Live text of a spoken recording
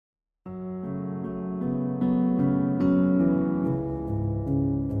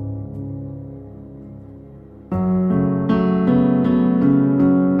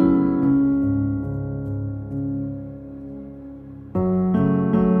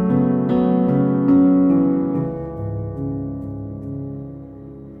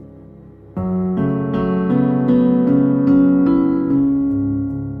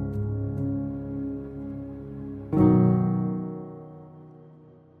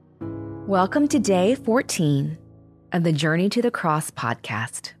Welcome to day 14 of the Journey to the Cross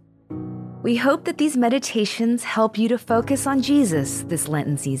podcast. We hope that these meditations help you to focus on Jesus this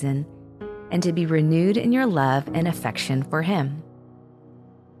Lenten season and to be renewed in your love and affection for Him.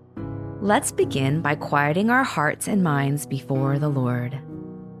 Let's begin by quieting our hearts and minds before the Lord.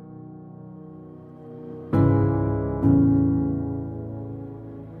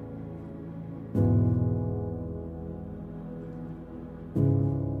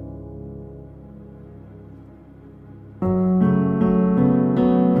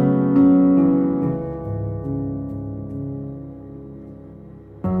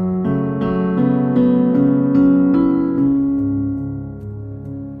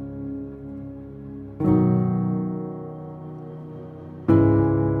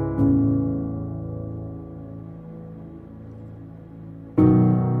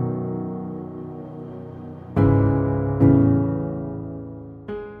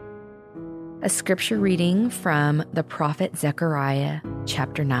 A scripture reading from the prophet Zechariah,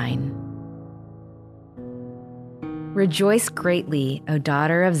 chapter 9. Rejoice greatly, O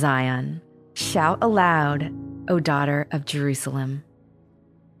daughter of Zion. Shout aloud, O daughter of Jerusalem.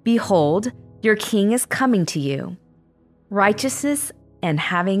 Behold, your king is coming to you. Righteousness and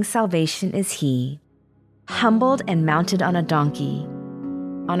having salvation is he, humbled and mounted on a donkey,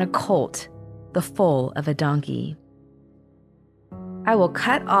 on a colt, the foal of a donkey. I will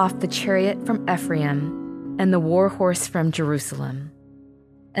cut off the chariot from Ephraim and the war horse from Jerusalem.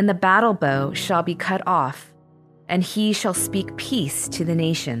 And the battle bow shall be cut off, and he shall speak peace to the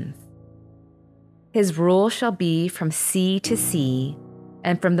nations. His rule shall be from sea to sea,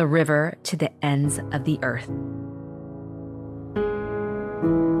 and from the river to the ends of the earth.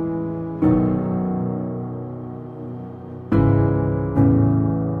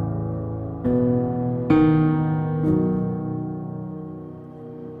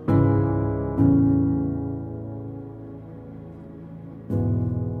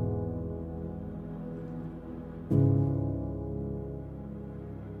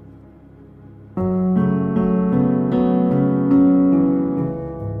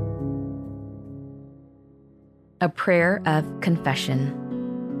 A prayer of confession.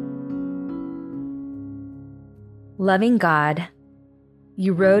 Loving God,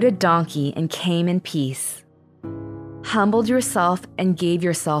 you rode a donkey and came in peace, humbled yourself and gave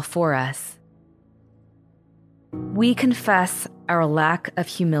yourself for us. We confess our lack of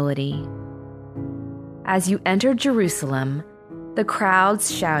humility. As you entered Jerusalem, the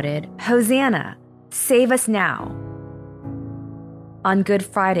crowds shouted, "Hosanna! Save us now!" On Good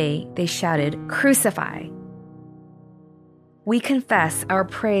Friday, they shouted, "Crucify!" We confess our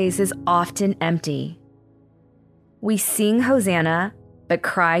praise is often empty. We sing Hosanna, but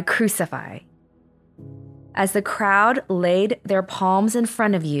cry Crucify. As the crowd laid their palms in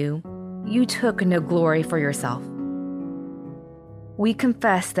front of you, you took no glory for yourself. We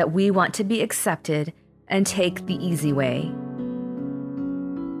confess that we want to be accepted and take the easy way.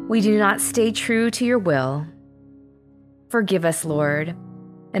 We do not stay true to your will. Forgive us, Lord,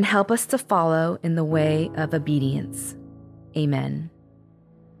 and help us to follow in the way of obedience. Amen.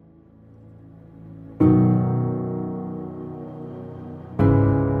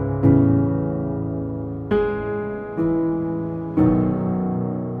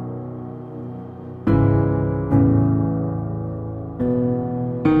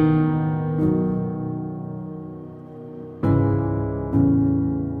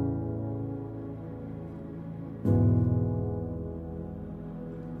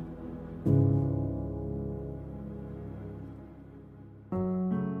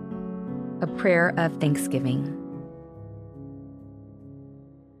 A prayer of thanksgiving.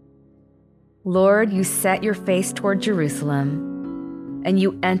 Lord, you set your face toward Jerusalem, and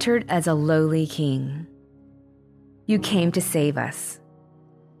you entered as a lowly king. You came to save us.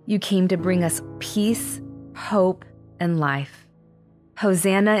 You came to bring us peace, hope, and life.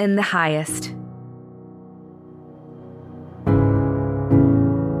 Hosanna in the highest.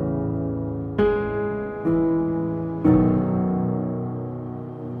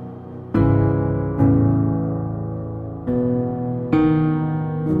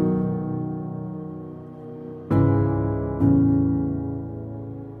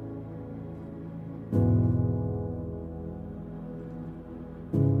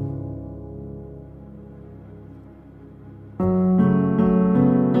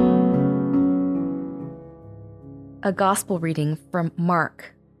 A gospel reading from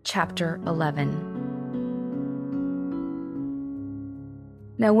Mark, chapter 11.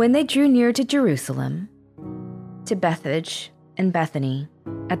 Now when they drew near to Jerusalem, to Bethphage and Bethany,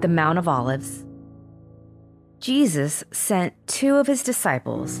 at the Mount of Olives, Jesus sent 2 of his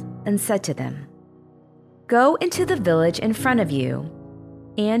disciples and said to them, "Go into the village in front of you,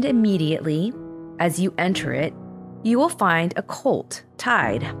 and immediately, as you enter it, you will find a colt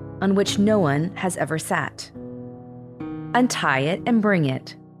tied on which no one has ever sat. Untie it and bring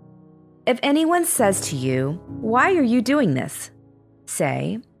it. If anyone says to you, 'Why are you doing this?'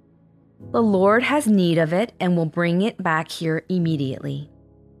 say, 'The Lord has need of it and will bring it back here immediately.'"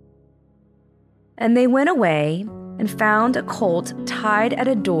 And they went away and found a colt tied at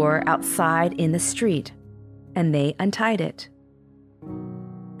a door outside in the street, and they untied it.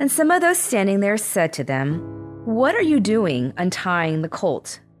 And some of those standing there said to them, "What are you doing untying the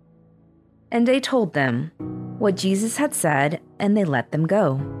colt?" And they told them what Jesus had said, and they let them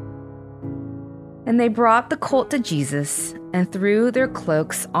go. And they brought the colt to Jesus and threw their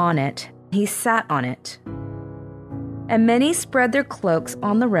cloaks on it. He sat on it. And many spread their cloaks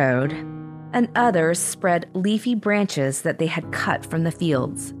on the road, and others spread leafy branches that they had cut from the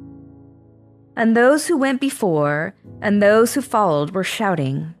fields. And those who went before and those who followed were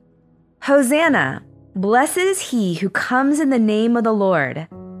shouting, "Hosanna! Blessed is he who comes in the name of the Lord.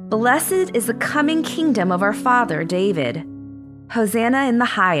 Blessed is the coming kingdom of our father David. Hosanna in the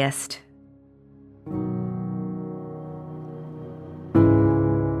highest."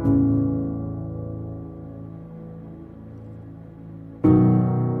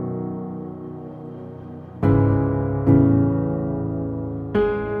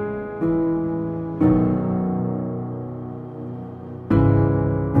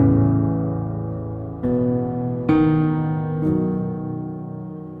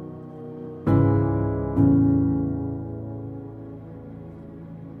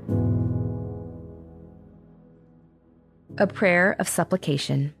 A prayer of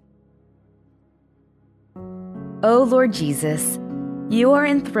supplication. O Lord Jesus, you are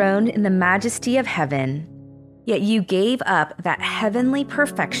enthroned in the majesty of heaven, yet you gave up that heavenly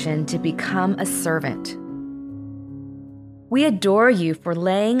perfection to become a servant. We adore you for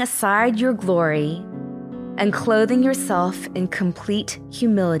laying aside your glory and clothing yourself in complete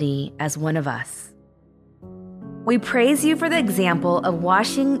humility as one of us. We praise you for the example of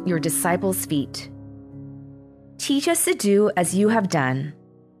washing your disciples' feet. Teach us to do as you have done.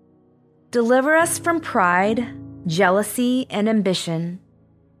 Deliver us from pride, jealousy, and ambition,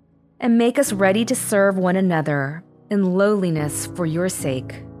 and make us ready to serve one another in lowliness for your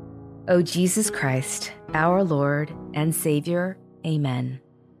sake. O Jesus Christ, our Lord and Savior. Amen.